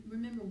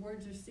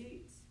words are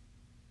seeds.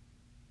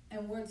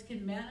 And words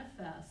can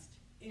manifest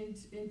in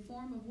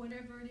form of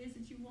whatever it is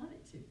that you want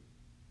it to.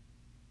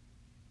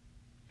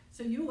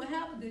 So you will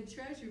have a good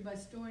treasure by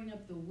storing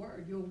up the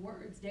word. Your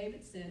words,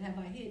 David said, have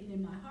I hidden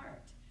in my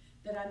heart,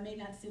 that I may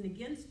not sin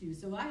against you.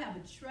 So I have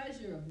a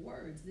treasure of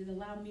words that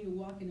allow me to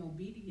walk in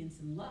obedience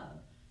and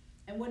love.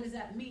 And what does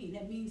that mean?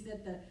 That means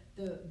that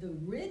the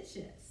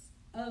riches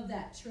of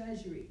that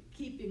treasury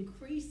keep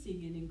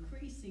increasing and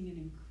increasing and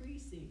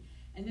increasing.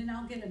 And then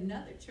I'll get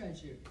another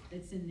treasure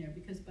that's in there,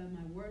 because by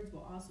my words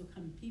will also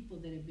come people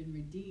that have been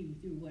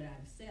redeemed through what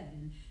I've said.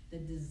 And the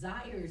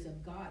desires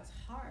of God's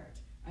heart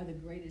are the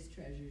greatest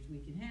treasures we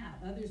can have.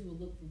 Others will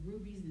look for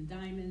rubies and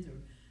diamonds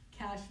or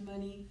cash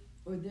money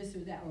or this or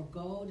that, or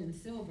gold and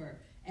silver.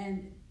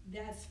 And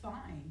that's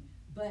fine.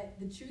 But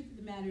the truth of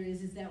the matter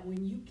is that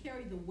when you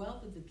carry the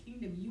wealth of the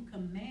kingdom, you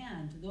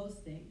command those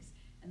things,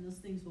 and those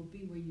things will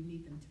be where you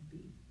need them to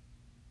be.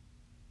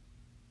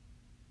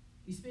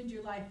 You spend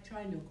your life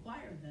trying to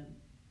acquire them,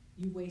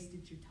 you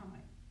wasted your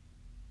time.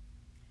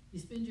 You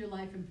spend your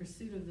life in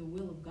pursuit of the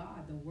will of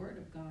God, the word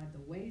of God,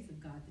 the ways of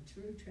God, the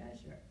true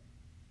treasure,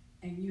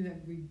 and you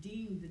have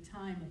redeemed the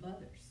time of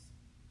others.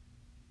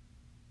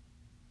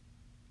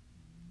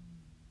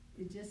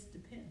 It just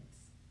depends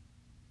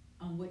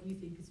on what you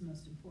think is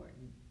most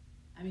important.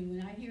 I mean,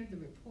 when I hear the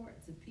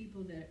reports of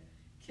people that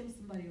kill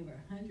somebody over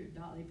 $100,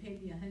 they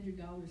paid me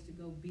 $100 to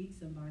go beat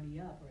somebody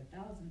up, or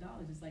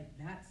 $1,000, it's like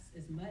that's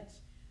as much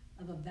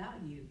of a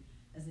value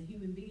as a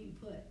human being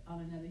put on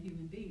another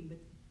human being,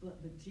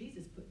 but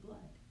Jesus put blood.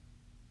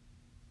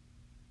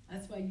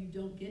 That's why you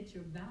don't get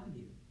your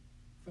value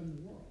from the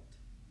world.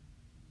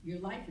 Your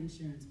life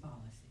insurance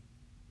policy.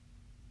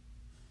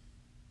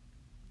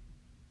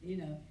 You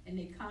know, and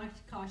they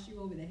cost you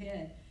over the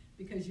head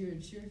because you're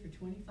insured for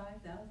 $25,000.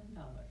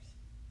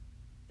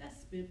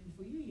 That's spent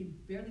before you even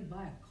barely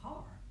buy a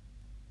car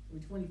for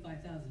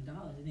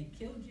 $25,000, and they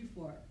killed you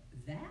for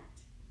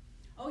that?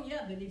 Oh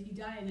yeah, but if you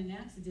die in an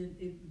accident,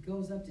 it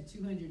goes up to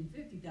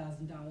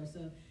 $250,000.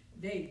 So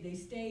they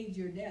stage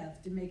your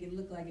death to make it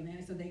look like an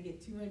accident, so they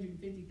get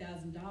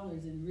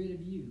 $250,000 and rid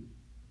of you.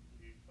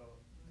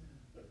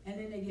 And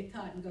then they get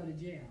caught and go to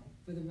jail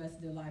for the rest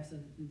of their life. So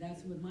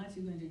that's what my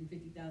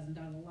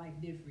 $250,000 life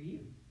did for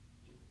you.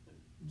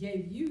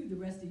 Gave you the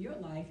rest of your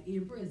life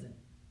in prison.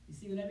 You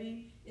see what I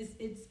mean?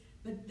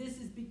 But this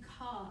is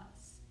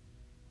because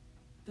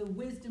the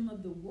wisdom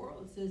of the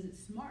world says it's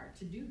smart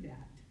to do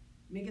that.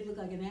 Make it look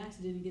like an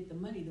accident and get the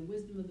money. The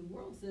wisdom of the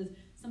world says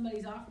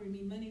somebody's offering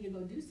me money to go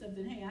do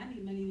something. Hey, I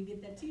need money to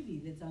get that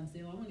TV that's on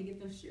sale. I want to get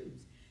those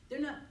shoes. They're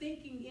not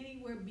thinking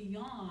anywhere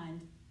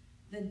beyond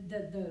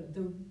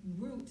the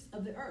roots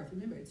of the earth.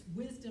 Remember, it's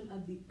wisdom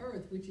of the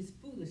earth, which is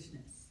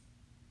foolishness.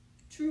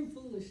 True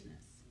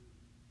foolishness.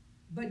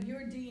 But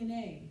your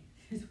DNA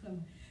is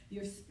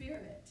your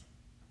spirit.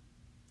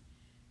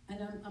 And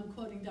I'm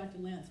quoting Dr.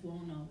 Lance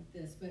Wallnau with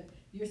this, but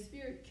your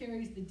spirit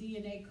carries the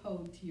DNA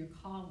code to your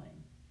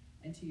calling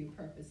and to your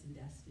purpose and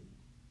destiny.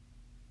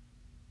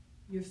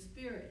 Your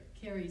spirit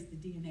carries the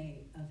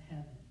DNA of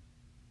heaven.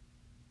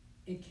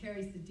 It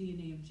carries the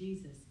DNA of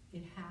Jesus.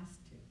 It has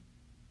to.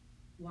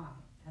 Why?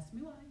 Ask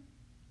me why.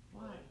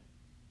 Why?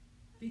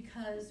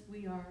 Because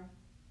we are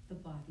the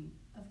body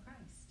of Christ.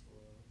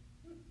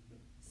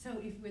 So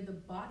if we're the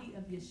body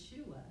of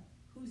Yeshua,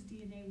 whose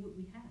DNA would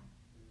we have?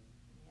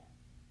 Yeah.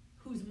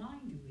 Whose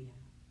mind do we have?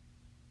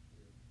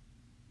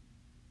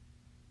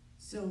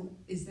 So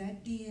is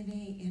that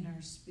DNA in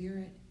our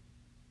spirit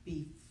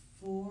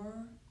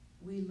before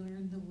we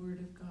learn the Word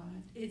of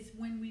God? It's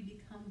when we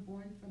become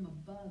born from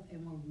above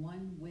and we're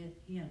one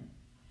with Him.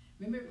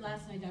 Remember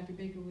last night Dr.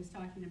 Baker was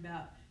talking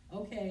about,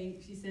 okay,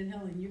 she said,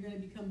 Helen, you're going to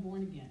become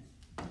born again.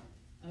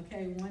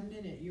 Okay, 1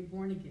 minute, you're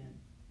born again.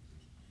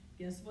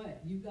 Guess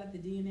what? You've got the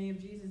DNA of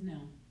Jesus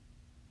now.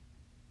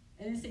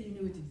 I didn't say you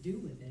knew what to do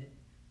with it.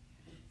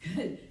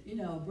 You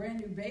know, a brand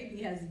new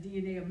baby has the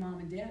DNA of mom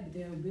and dad, but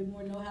they don't a bit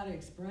more know how to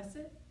express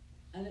it,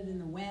 other than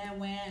the wah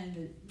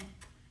and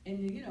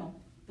you know,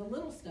 the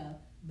little stuff.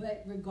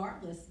 But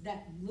regardless,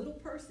 that little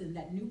person,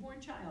 that newborn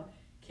child,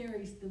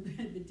 carries the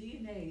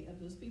DNA of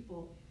those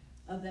people,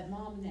 of that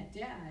mom and that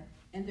dad,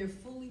 and they're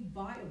fully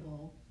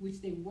viable,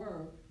 which they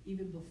were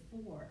even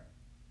before,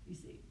 you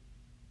see,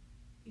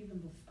 even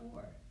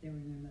before they were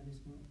in their mother's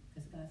womb,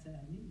 because God said,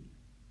 I knew you.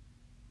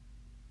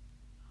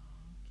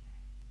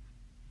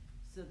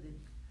 So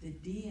the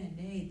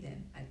DNA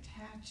then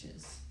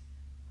attaches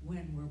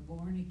when we're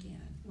born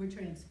again. We're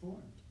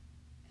transformed.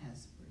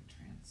 As we're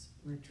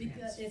transformed.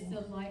 Because it's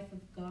the life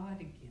of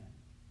God again.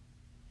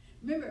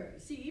 Remember,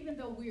 see, even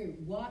though we're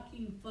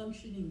walking,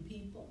 functioning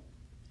people,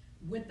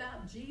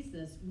 without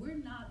Jesus, we're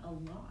not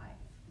alive.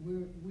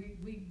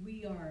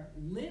 We are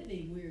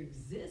living, we're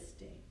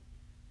existing.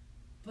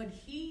 But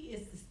He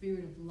is the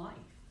Spirit of life.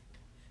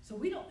 So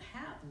we don't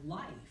have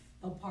life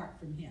apart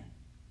from Him.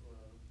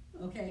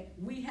 Okay?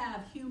 We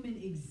have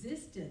human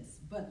existence,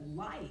 but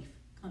life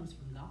comes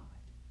from God.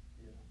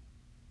 Yeah.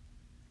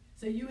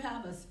 So you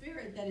have a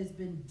spirit that has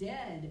been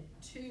dead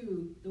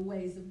to the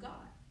ways of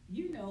God.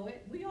 You know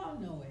it. We all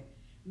know it.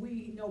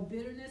 no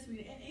bitterness. And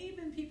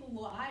even people,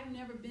 well, I've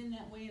never been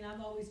that way and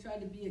I've always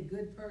tried to be a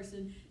good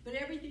person. But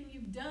everything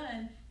you've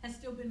done has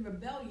still been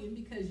rebellion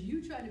because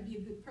you try to be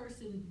a good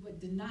person but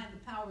deny the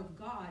power of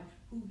God,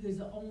 who is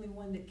the only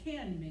one that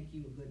can make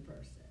you a good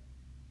person.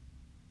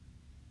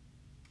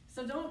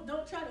 So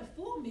don't try to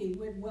fool me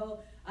with,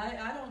 well,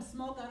 I don't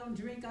smoke, I don't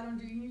drink, I don't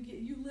do.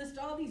 You list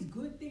all these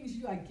good things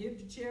you do. I give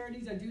to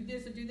charities, I do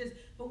this,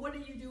 but what do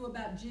you do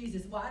about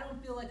Jesus? Well, I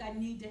don't feel like I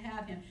need to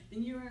have him.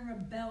 Then you're in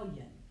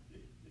rebellion,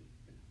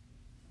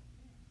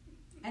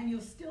 and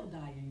you'll still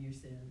die in your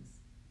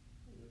sins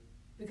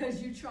because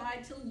you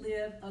tried to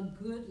live a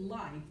good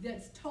life.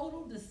 That's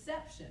total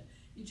deception.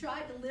 You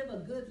tried to live a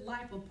good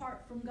life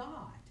apart from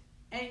God,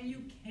 and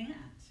you can't.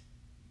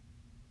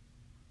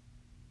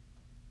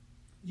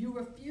 You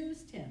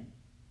refused him.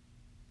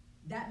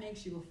 That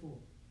makes you a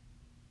fool.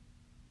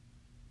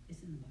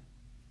 It's in the Bible.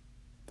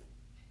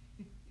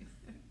 It's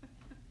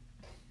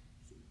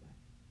in the Bible.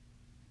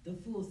 The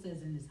fool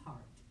says in his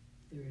heart,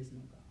 there is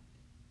no God.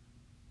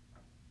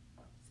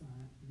 So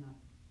I'm not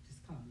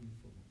just calling you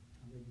a fool.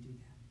 I wouldn't do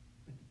that.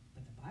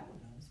 But the Bible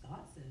does.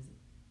 God says it.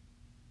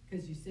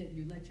 Because you said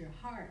you let your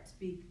heart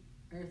speak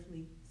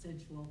earthly,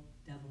 sensual,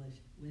 devilish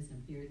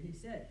wisdom. Here he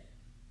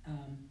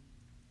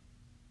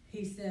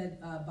said,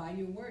 by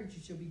your words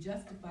you shall be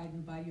justified,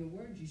 and by your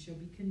words you shall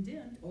be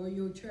condemned. Or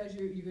your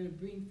treasure, you're going to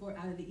bring forth,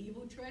 out of the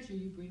evil treasure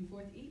you bring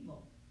forth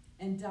evil.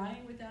 And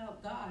dying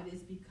without God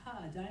is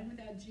because, dying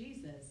without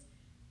Jesus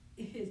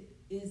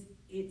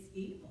it's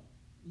evil.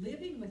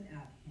 Living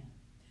without him.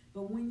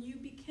 But when we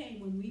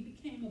became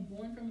a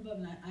born from above,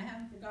 and I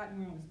haven't forgotten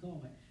where I was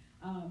going,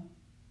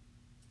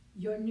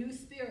 your new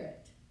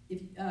spirit,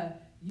 if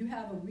you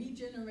have a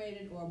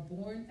regenerated or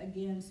born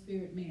again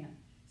spirit man.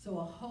 So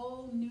a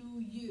whole new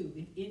you.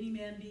 If any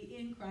man be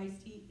in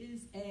Christ, he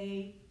is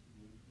a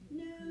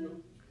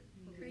new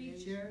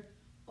creature.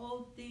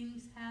 Old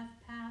things have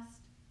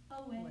passed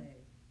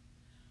away.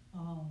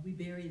 Oh, we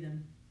bury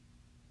them.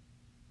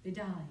 They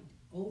died.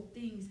 Old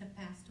things have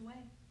passed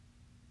away.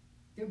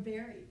 They're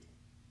buried.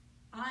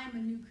 I'm a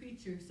new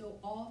creature, so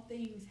all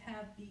things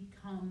have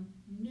become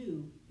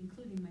new,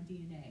 including my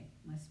DNA,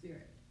 my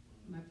spirit,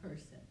 my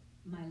person,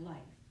 my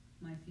life,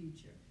 my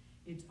future.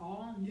 It's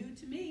all new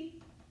to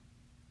me.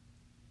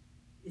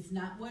 It's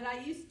not what I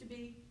used to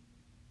be.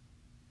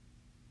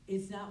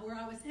 It's not where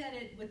I was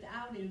headed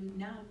without him.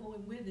 Now I'm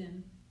going with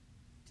him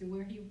to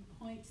where he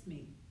points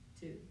me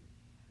to.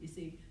 You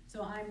see?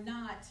 So I'm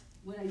not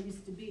what I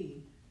used to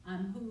be.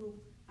 I'm who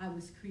I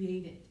was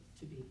created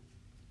to be.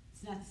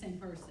 It's not the same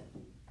person.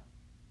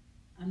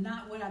 I'm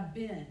not what I've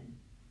been,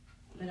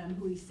 but I'm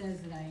who he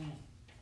says that I am.